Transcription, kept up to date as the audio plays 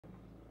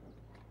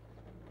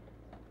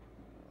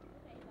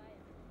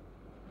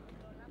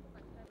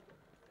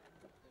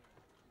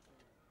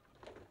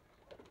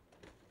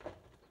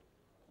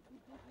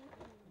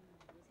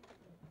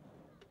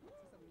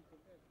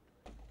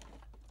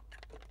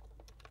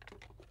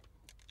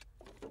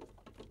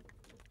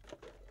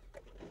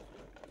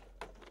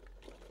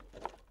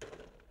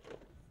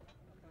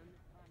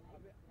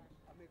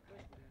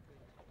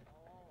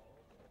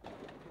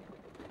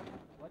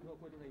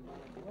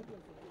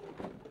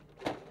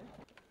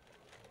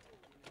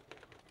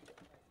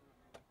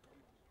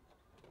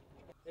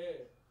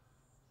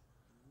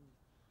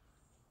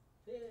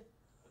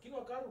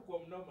kwa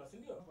mnoma, si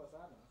ndio? Kwa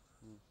sana.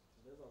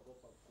 Unaweza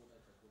kuogopa kula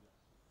chakula.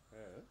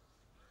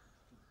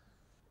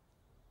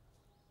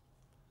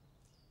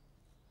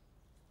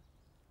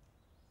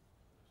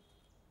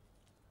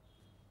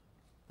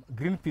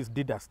 Greenpeace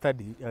did a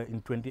study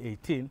in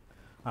 2018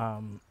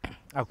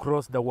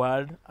 across the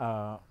world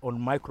on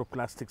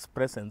microplastics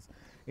presence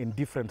in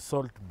different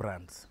salt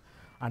brands.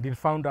 And it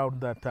found out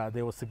that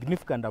there were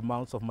significant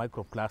amounts of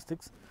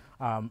microplastics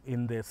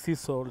in the sea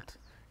salt,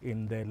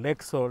 in the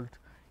lake salt,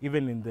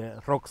 even in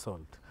the rock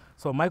salt.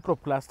 So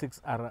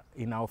microplastics are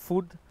in our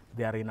food,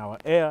 they are in our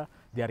air,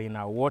 they are in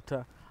our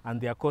water, and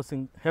they are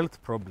causing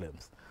health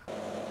problems.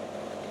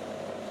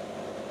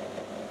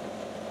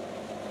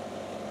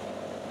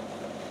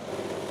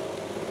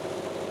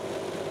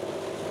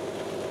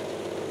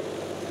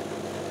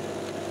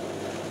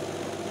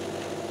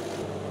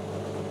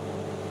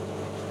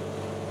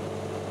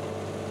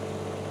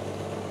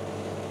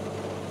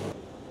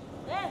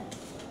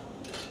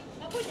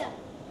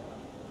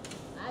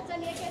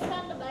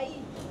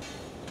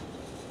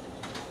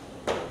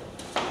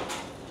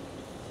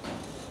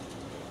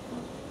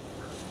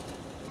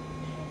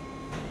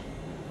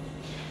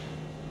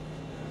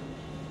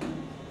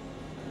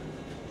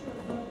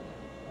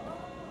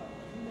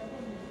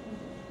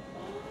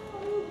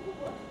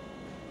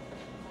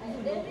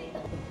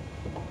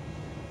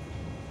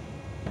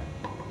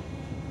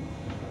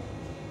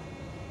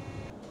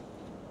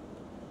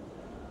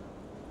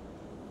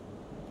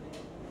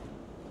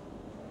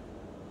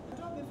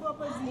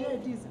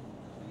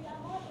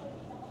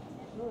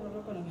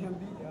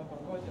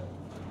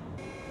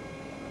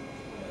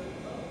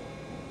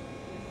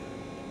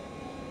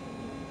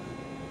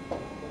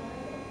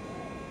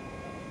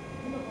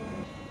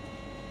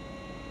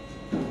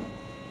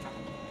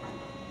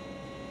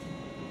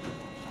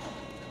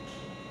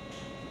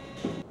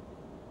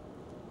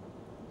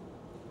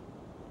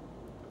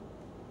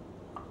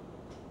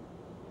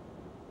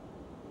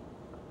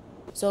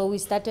 So we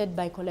started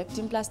by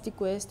collecting plastic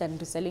waste and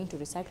reselling to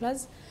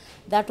recyclers.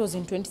 That was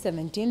in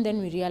 2017. Then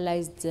we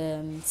realized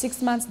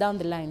 6 months down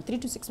the line, 3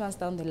 to 6 months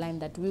down the line,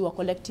 that we were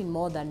collecting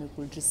more than we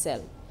could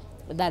resell,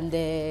 than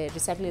the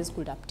recyclers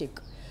could uptake.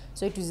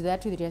 So it was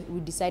that we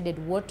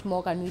decided what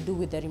more can we do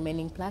with the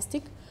remaining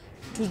plastic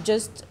to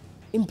just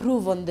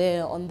improve on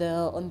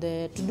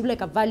the to do like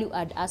a value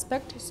add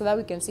aspect, so that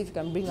we can see if we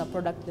can bring a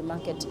product to the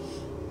market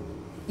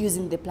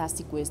using the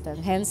plastic waste,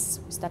 and hence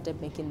we started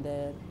making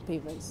the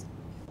pavers.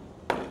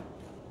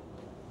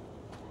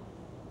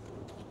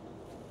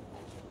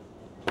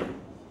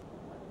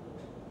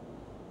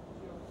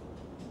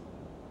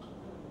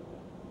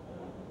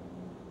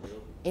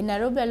 In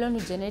Nairobi alone, we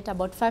generate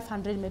about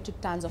 500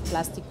 metric tons of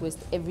plastic waste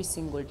every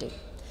single day.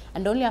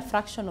 And only a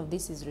fraction of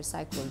this is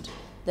recycled.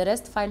 The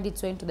rest find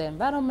its way into the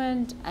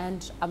environment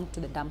and to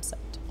the dump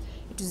site.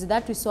 It is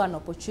that we saw an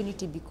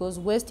opportunity because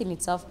waste in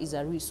itself is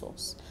a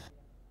resource.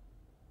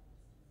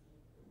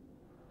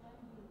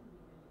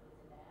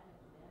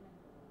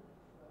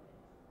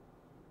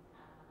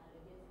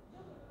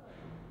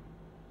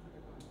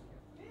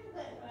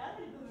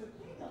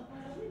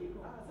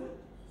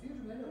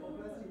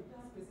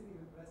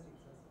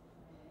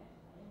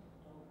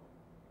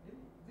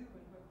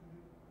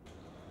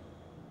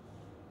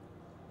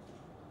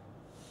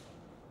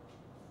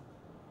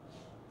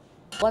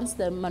 Once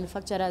the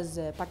manufacturers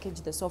package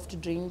the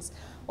soft drinks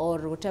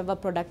or whatever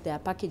product they are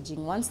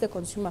packaging, once the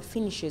consumer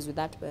finishes with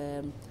that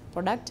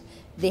product,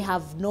 they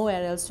have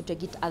nowhere else to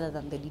take it other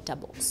than the litter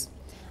box.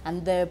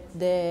 And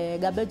the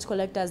garbage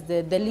collectors,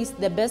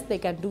 the best they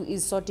can do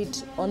is sort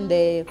it on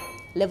the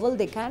level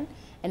they can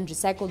and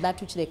recycle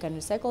that which they can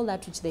recycle,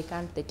 that which they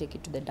can't, they take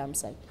it to the dump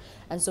site.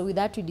 And so with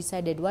that we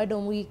decided, why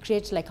don't we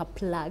create like a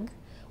plug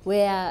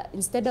where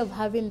instead of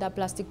having that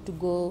plastic to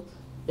go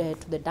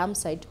to the dump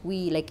site,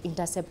 we like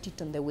intercept it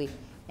on the way,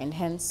 and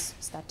hence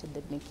started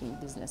the making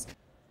business.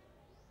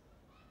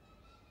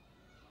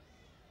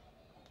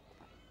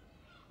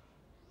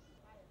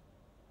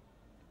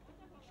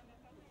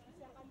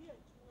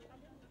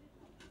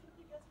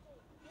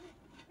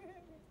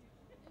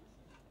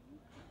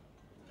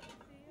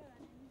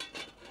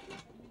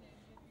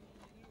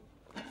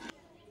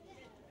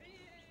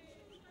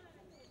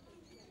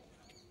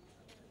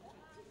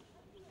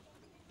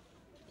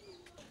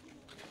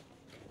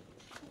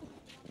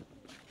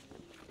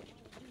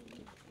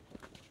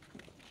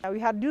 We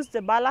had used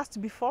the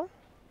ballast before,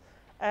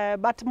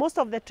 but most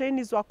of the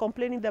trainees were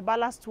complaining the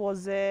ballast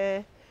was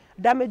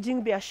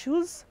damaging their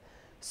shoes.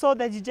 So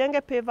the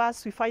Jijenge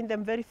pavers, we find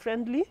them very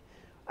friendly.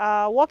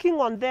 Walking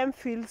on them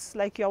feels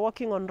like you're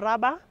walking on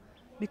rubber,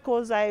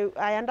 because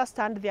I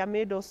understand they are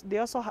made of, they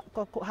also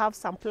have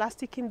some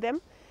plastic in them.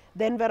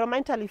 They're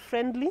environmentally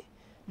friendly.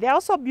 They're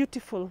also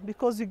beautiful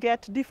because you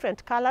get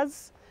different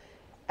colors,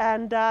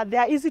 and they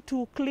are easy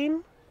to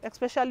clean,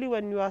 especially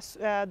when you are,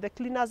 the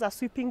cleaners are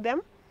sweeping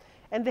them.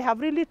 And they have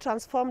really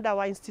transformed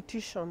our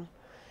institution.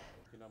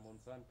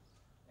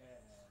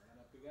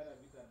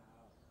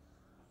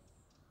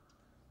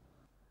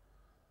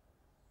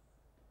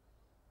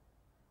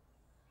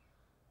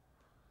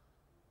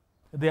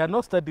 there are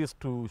no studies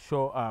to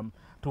show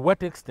to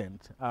what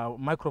extent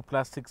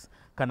microplastics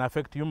can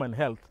affect human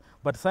health,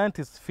 but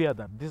scientists fear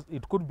that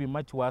it could be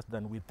much worse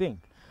than we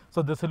think.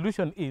 So the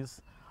solution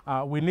is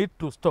we need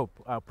to stop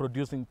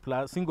producing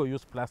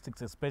single-use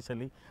plastics,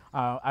 especially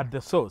at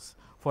the source,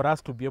 for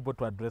us to be able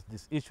to address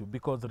this issue,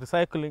 because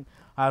recycling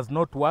has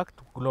not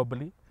worked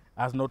globally,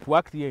 has not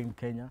worked here in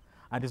Kenya,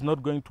 and is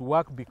not going to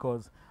work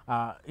because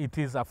it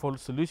is a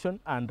false solution,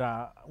 and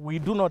we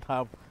do not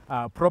have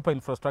proper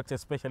infrastructure,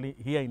 especially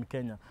here in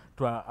Kenya,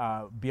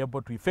 to be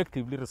able to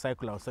effectively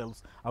recycle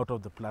ourselves out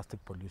of the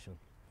plastic pollution.